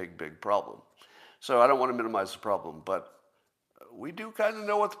a big, big problem. So I don't want to minimize the problem, but we do kind of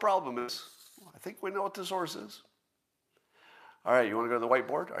know what the problem is. I think we know what the source is. All right, you want to go to the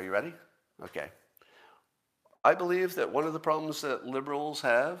whiteboard? Are you ready? Okay. I believe that one of the problems that liberals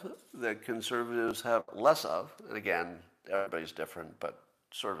have, that conservatives have less of, and again, everybody's different, but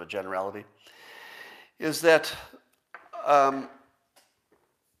sort of a generality, is that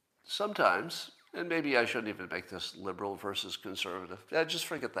sometimes, and maybe I shouldn't even make this liberal versus conservative. Yeah, just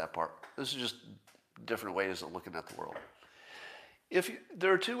forget that part. This is just different ways of looking at the world.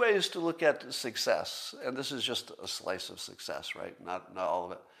 There are two ways to look at success, and this is just a slice of success, right? Not all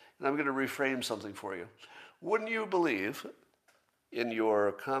of it. And I'm going to reframe something for you. Wouldn't you believe, in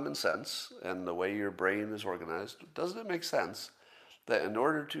your common sense and the way your brain is organized, doesn't it make sense that in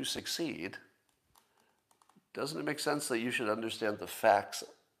order to succeed, doesn't it make sense that you should understand the facts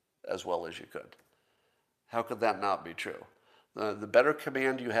as well as you could? How could that not be true? The better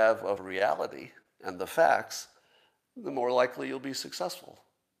command you have of reality and the facts, the more likely you'll be successful.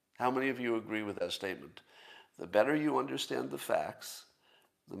 How many of you agree with that statement? The better you understand the facts,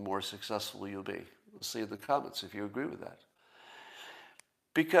 the more successful you'll be. We'll see in the comments if you agree with that.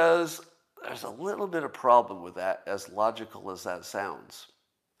 Because there's a little bit of problem with that, as logical as that sounds.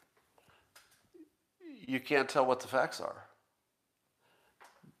 You can't tell what the facts are.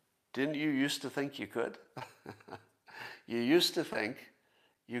 Didn't you used to think you could? You used to think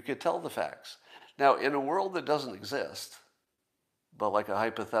you could tell the facts. Now, in a world that doesn't exist, but like a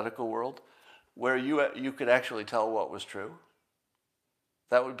hypothetical world, where you could actually tell what was true,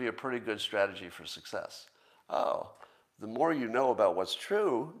 that would be a pretty good strategy for success. Oh, the more you know about what's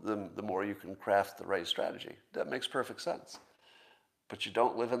true, the more you can craft the right strategy. That makes perfect sense. But you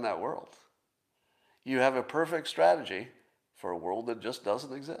don't live in that world. You have a perfect strategy for a world that just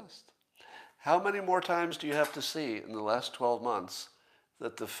doesn't exist. How many more times do you have to see in the last 12 months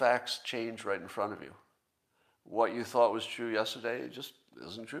that the facts change right in front of you? What you thought was true yesterday just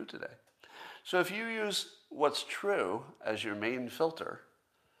isn't true today. So if you use what's true as your main filter,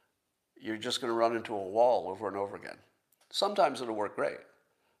 you're just going to run into a wall over and over again. Sometimes it'll work great,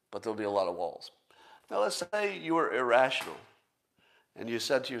 but there'll be a lot of walls. Now let's say you were irrational and you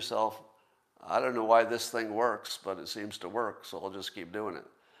said to yourself, I don't know why this thing works, but it seems to work, so I'll just keep doing it.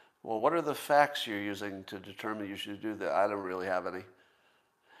 Well, what are the facts you're using to determine you should do that? I don't really have any.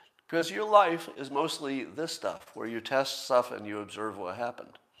 Because your life is mostly this stuff, where you test stuff and you observe what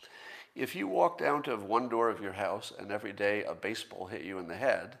happened. If you walk down to one door of your house and every day a baseball hit you in the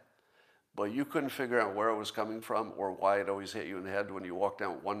head, but you couldn't figure out where it was coming from or why it always hit you in the head when you walked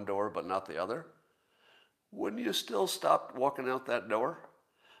down one door but not the other, wouldn't you still stop walking out that door?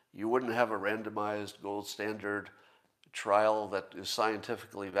 You wouldn't have a randomized gold standard trial that is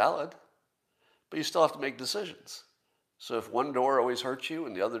scientifically valid, but you still have to make decisions. So if one door always hurts you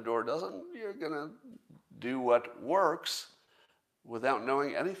and the other door doesn't, you're going to do what works without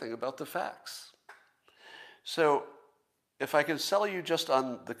knowing anything about the facts. So if I can sell you just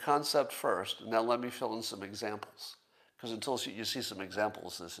on the concept first, now let me fill in some examples. Because until you see some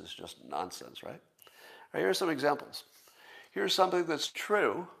examples, this is just nonsense, right? All right, here are some examples. Here's something that's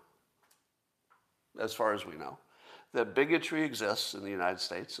true, as far as we know, that bigotry exists in the United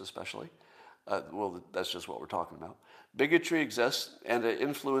States especially. Well, that's just what we're talking about. Bigotry exists and it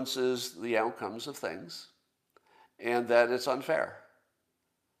influences the outcomes of things, and that it's unfair.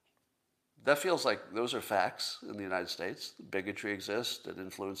 That feels like those are facts in the United States. Bigotry exists, it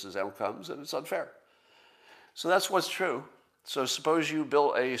influences outcomes, and it's unfair. So that's what's true. So suppose you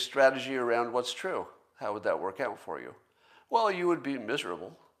built a strategy around what's true. How would that work out for you? Well, you would be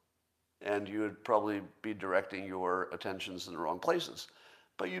miserable, and you would probably be directing your attentions in the wrong places.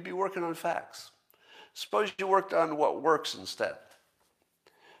 But you'd be working on facts. Suppose you worked on what works instead.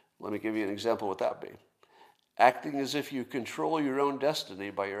 Let me give you an example of what that would be. Acting as if you control your own destiny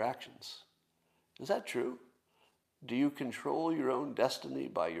by your actions. Is that true? Do you control your own destiny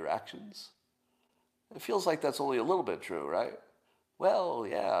by your actions? It feels like that's only a little bit true, right? Well,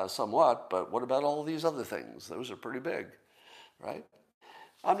 yeah, somewhat, but what about all these other things? Those are pretty big, right?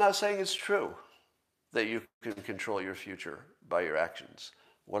 I'm not saying it's true that you can control your future by your actions.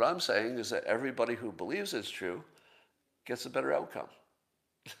 What I'm saying is that everybody who believes it's true gets a better outcome.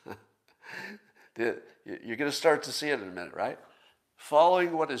 You're going to start to see it in a minute, right?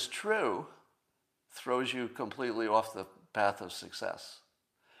 Following what is true throws you completely off the path of success.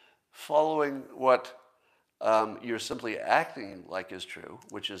 Following what you're simply acting like is true,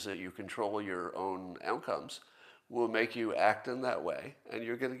 which is that you control your own outcomes, will make you act in that way, and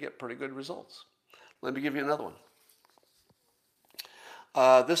you're going to get pretty good results. Let me give you another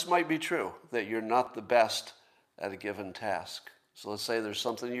one. This might be true, that you're not the best at a given task. So let's say there's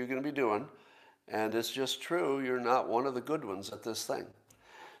something you're going to be doing, and it's just true you're not one of the good ones at this thing.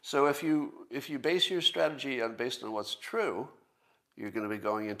 So if you base your strategy based on what's true, you're going to be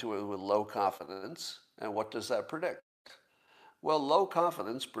going into it with low confidence. And what does that predict? Well, low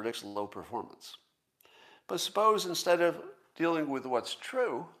confidence predicts low performance. But suppose instead of dealing with what's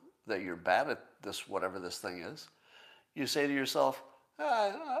true, that you're bad at this, whatever this thing is, you say to yourself,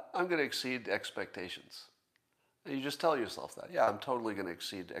 I'm going to exceed expectations. And you just tell yourself that. Yeah, I'm totally going to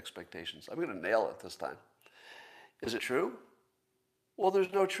exceed expectations. I'm going to nail it this time. Is it true? Well,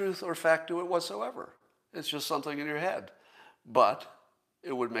 there's no truth or fact to it whatsoever. It's just something in your head. But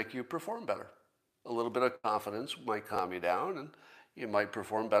it would make you perform better. A little bit of confidence might calm you down, and you might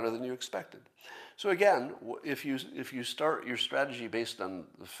perform better than you expected. So again, if you start your strategy based on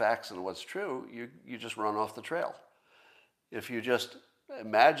the facts and what's true, you just run off the trail. If you just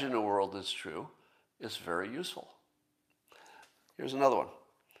imagine a world that's true, it's very useful. Here's another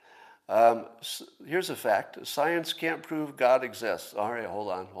one. Here's a fact. Science can't prove God exists. All right, hold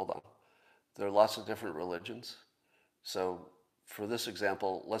on. There are lots of different religions. So for this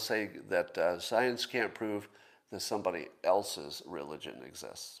example, let's say that science can't prove that somebody else's religion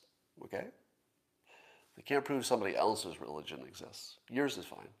exists. Okay? They can't prove somebody else's religion exists. Yours is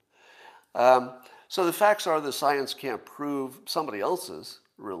fine. So the facts are that science can't prove somebody else's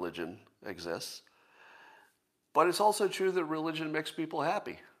religion exists. But it's also true that religion makes people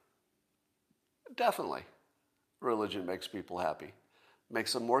happy. Definitely. Religion makes people happy.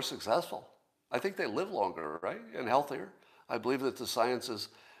 Makes them more successful. I think they live longer, right? And healthier. I believe that the science is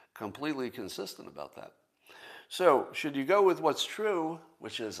completely consistent about that. So should you go with what's true,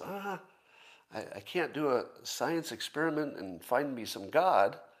 which is, I can't do a science experiment and find me some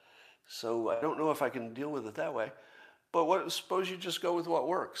God, so I don't know if I can deal with it that way. But suppose you just go with what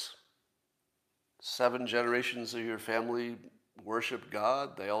works. 7 generations of your family worshiped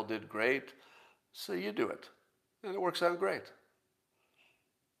God. They all did great. So you do it. And it works out great.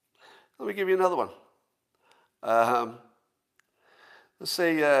 Let me give you another one. Let's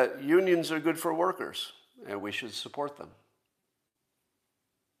say unions are good for workers, and we should support them.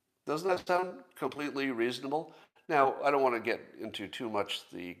 Doesn't that sound completely reasonable? Now, I don't want to get into too much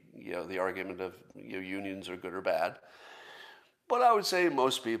the argument of unions are good or bad. But I would say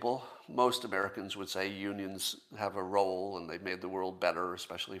most Americans would say unions have a role and they've made the world better,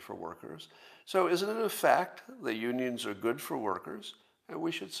 especially for workers. So isn't it a fact that unions are good for workers and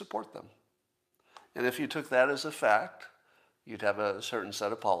we should support them? And if you took that as a fact, you'd have a certain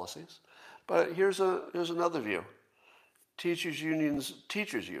set of policies. But here's another view. Teachers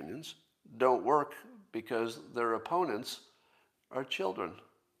unions don't work because their opponents are children.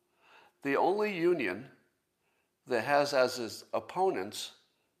 The only union that has as its opponents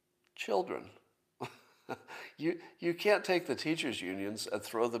children. You can't take the teachers' unions and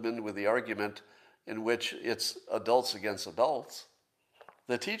throw them in with the argument in which it's adults against adults.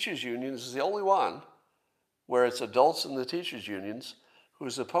 The teachers' unions is the only one where it's adults in the teachers' unions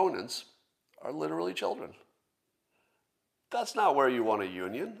whose opponents are literally children. That's not where you want a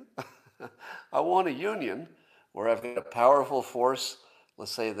union. I want a union where I've got a powerful force,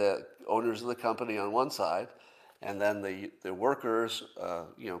 let's say the owners of the company on one side, and then the workers,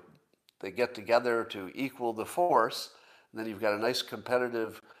 they get together to equal the force. And then you've got a nice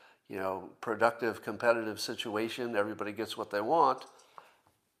competitive, productive competitive situation. Everybody gets what they want.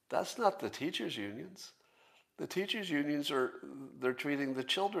 That's not the teachers' unions. The teachers' unions they're treating the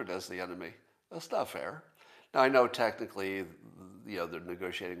children as the enemy. That's not fair. Now I know technically, they're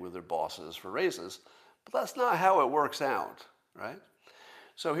negotiating with their bosses for raises, but that's not how it works out, right?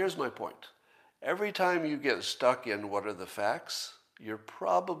 So here's my point. Every time you get stuck in what are the facts, you're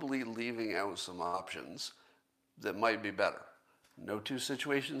probably leaving out some options that might be better. No two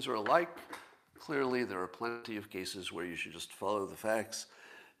situations are alike. Clearly, there are plenty of cases where you should just follow the facts.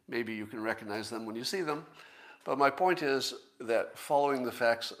 Maybe you can recognize them when you see them. But my point is that following the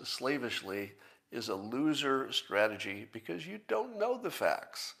facts slavishly is a loser strategy because you don't know the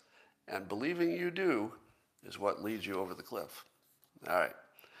facts. And believing you do is what leads you over the cliff. All right.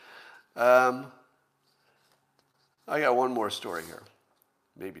 I got one more story here,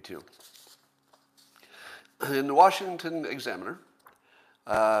 maybe two. In the Washington Examiner,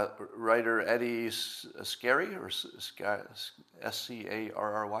 writer Eddie Scarry, or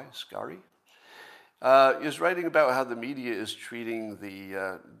S-C-A-R-R-Y, Scarry, is writing about how the media is treating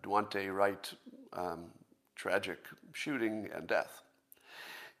the Duante Wright tragic shooting and death.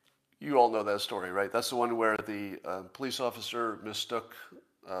 You all know that story, right? That's the one where the police officer mistook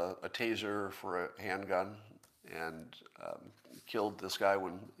a taser for a handgun and killed this guy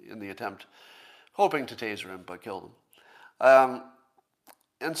when in the attempt, hoping to taser him, but killed him.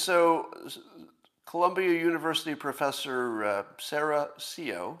 And so Columbia University professor Sarah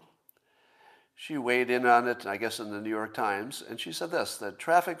Seo, she weighed in on it, I guess in the New York Times, and she said this, that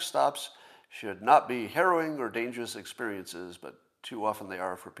traffic stops should not be harrowing or dangerous experiences, but too often they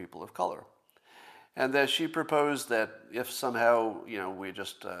are for people of color. And that she proposed that if somehow, we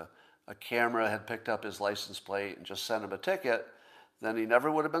just, a camera had picked up his license plate and just sent him a ticket, then he never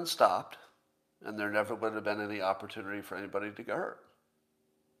would have been stopped, and there never would have been any opportunity for anybody to get hurt.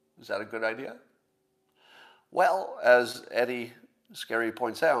 Is that a good idea? Well, as Eddie Scarry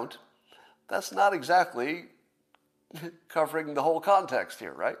points out, that's not exactly covering the whole context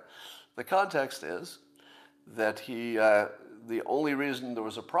here, right? The context is that the only reason there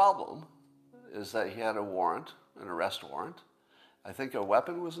was a problem is that he had a warrant, an arrest warrant. I think a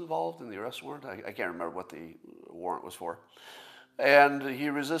weapon was involved in the arrest warrant. I can't remember what the warrant was for. And he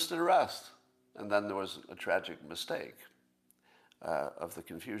resisted arrest. And then there was a tragic mistake of the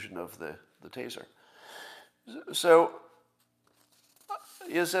confusion of the taser. So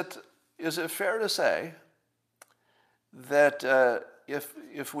is it fair to say that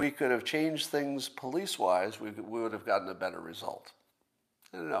if we could have changed things police-wise, we would have gotten a better result?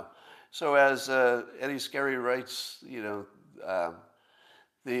 I don't know. So as Eddie Scarry writes,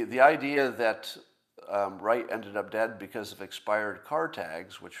 the idea that Wright ended up dead because of expired car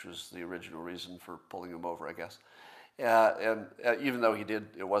tags, which was the original reason for pulling him over, I guess. And even though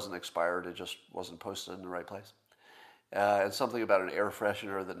it wasn't expired, it just wasn't posted in the right place. And something about an air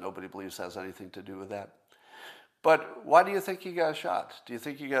freshener that nobody believes has anything to do with that. But why do you think he got shot? Do you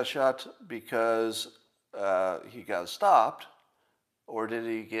think he got shot because he got stopped, or did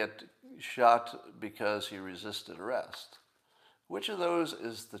he get shot because he resisted arrest? Which of those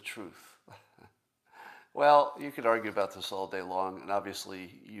is the truth? Well, you could argue about this all day long, and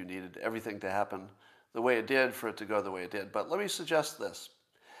obviously you needed everything to happen the way it did for it to go the way it did. But let me suggest this.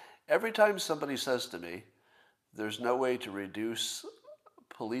 Every time somebody says to me, there's no way to reduce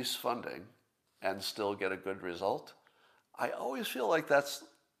police funding and still get a good result, I always feel like that's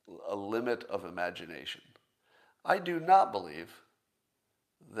a limit of imagination. I do not believe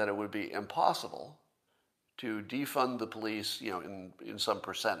that it would be impossible to defund the police, in some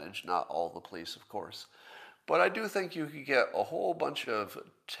percentage, not all the police, of course. But I do think you could get a whole bunch of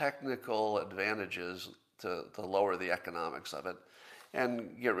technical advantages to lower the economics of it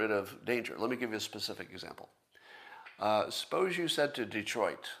and get rid of danger. Let me give you a specific example. Suppose you said to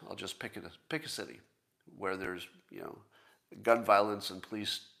Detroit, I'll just pick a city where there's, gun violence and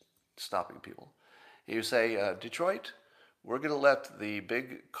police stopping people. And you say, Detroit, we're going to let the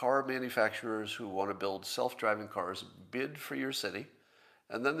big car manufacturers who want to build self-driving cars bid for your city,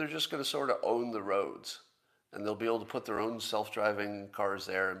 and then they're just going to sort of own the roads. And they'll be able to put their own self-driving cars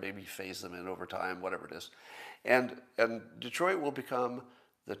there and maybe phase them in over time, whatever it is. And Detroit will become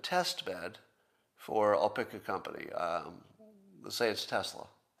the test bed for, I'll pick a company. Let's say it's Tesla,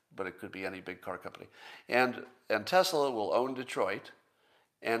 but it could be any big car company. And Tesla will own Detroit,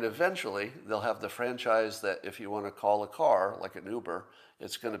 and eventually they'll have the franchise that if you want to call a car, like an Uber,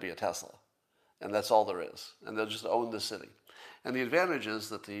 it's going to be a Tesla. And that's all there is. And they'll just own the city. And the advantage is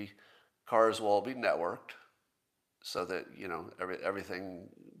that the cars will all be networked, so that, everything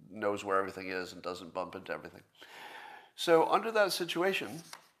knows where everything is and doesn't bump into everything. So under that situation,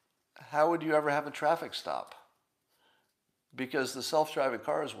 how would you ever have a traffic stop? Because the self-driving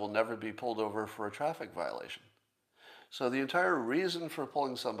cars will never be pulled over for a traffic violation. So the entire reason for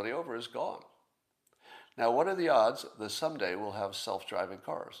pulling somebody over is gone. Now, what are the odds that someday we'll have self-driving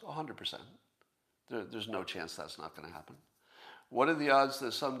cars? 100%. There's no chance that's not going to happen. What are the odds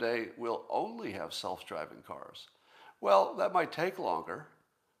that someday we'll only have self-driving cars? Well, that might take longer,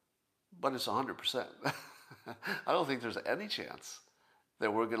 but it's 100%. I don't think there's any chance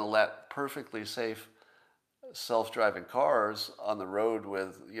that we're going to let perfectly safe self-driving cars on the road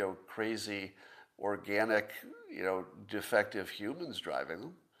with, crazy, organic, defective humans driving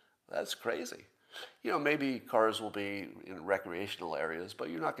them. That's crazy. Maybe cars will be in recreational areas, but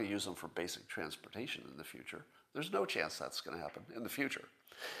you're not going to use them for basic transportation in the future. There's no chance that's going to happen in the future.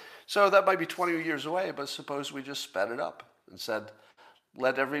 So that might be 20 years away, but suppose we just sped it up and said,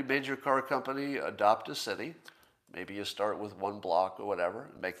 let every major car company adopt a city. Maybe you start with one block or whatever,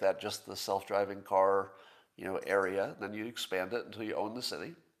 and make that just the self-driving car, area. Then you expand it until you own the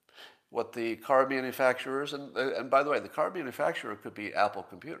city. what the car manufacturers, and by the way, the car manufacturer could be Apple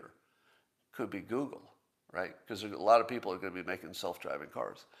Computer, could be Google, right? Because a lot of people are going to be making self-driving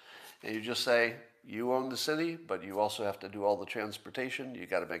cars. And you just say, you own the city, but you also have to do all the transportation. You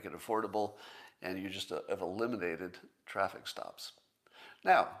got to make it affordable, and you just have eliminated traffic stops.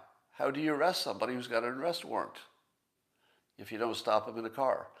 Now, how do you arrest somebody who's got an arrest warrant if you don't stop them in a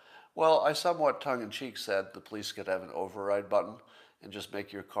car? Well, I somewhat tongue-in-cheek said the police could have an override button and just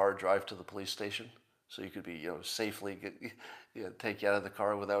make your car drive to the police station, so you could be, safely take you out of the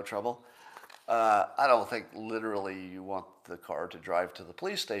car without trouble. I don't think literally you want the car to drive to the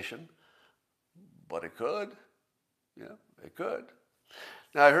police station, but it could. Yeah, it could.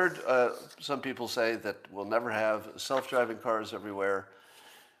 Now, I heard some people say that we'll never have self-driving cars everywhere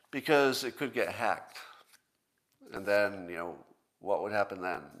because it could get hacked. And then, what would happen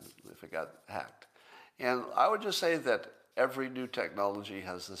then if it got hacked? And I would just say that every new technology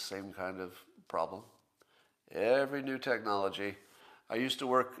has the same kind of problem. Every new technology. I used to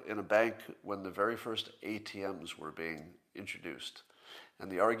work in a bank when the very first ATMs were being introduced. And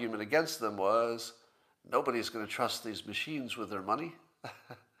the argument against them was, nobody's going to trust these machines with their money.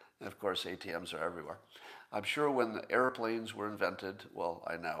 And of course, ATMs are everywhere. I'm sure when the airplanes were invented, well,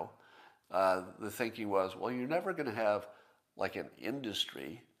 I know, the thinking was, well, you're never going to have like an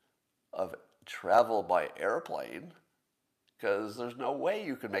industry of travel by airplane because there's no way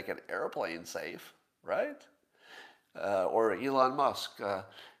you can make an airplane safe, right? Or Elon Musk,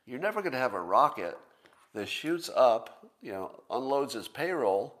 you're never going to have a rocket that shoots up, unloads its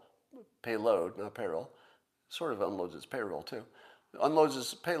payload, not payroll, sort of unloads its payroll too, unloads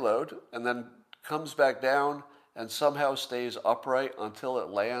its payload and then comes back down and somehow stays upright until it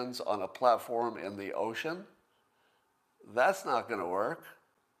lands on a platform in the ocean. That's not going to work,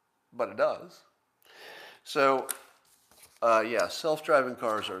 but it does. So, self-driving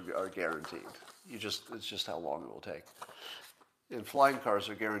cars are guaranteed. It's just how long it will take. And flying cars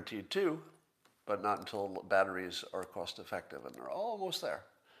are guaranteed too, but not until batteries are cost effective, and they're almost there.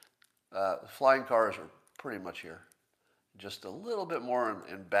 Flying cars are pretty much here. Just a little bit more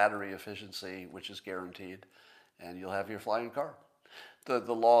in battery efficiency, which is guaranteed, and you'll have your flying car. The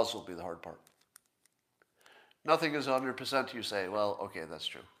laws will be the hard part. Nothing is 100%. You say, well, okay, that's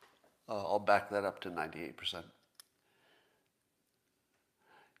true. I'll back that up to 98%.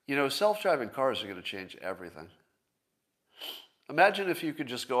 Self-driving cars are going to change everything. Imagine if you could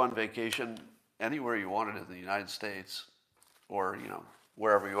just go on vacation anywhere you wanted in the United States or,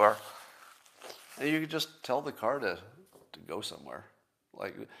 wherever you are, and you could just tell the car to go somewhere.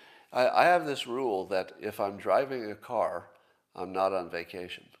 Like, I have this rule that if I'm driving a car, I'm not on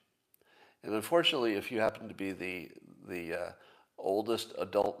vacation. And unfortunately, if you happen to be the oldest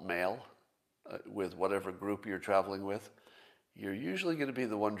adult male with whatever group you're traveling with, you're usually going to be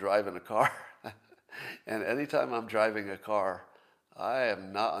the one driving a car. And anytime I'm driving a car, I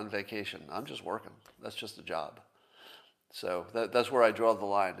am not on vacation. I'm just working. That's just a job. So that's where I draw the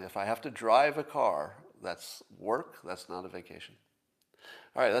line. If I have to drive a car, that's work. That's not a vacation.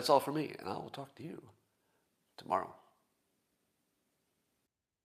 All right, that's all for me, and I will talk to you tomorrow.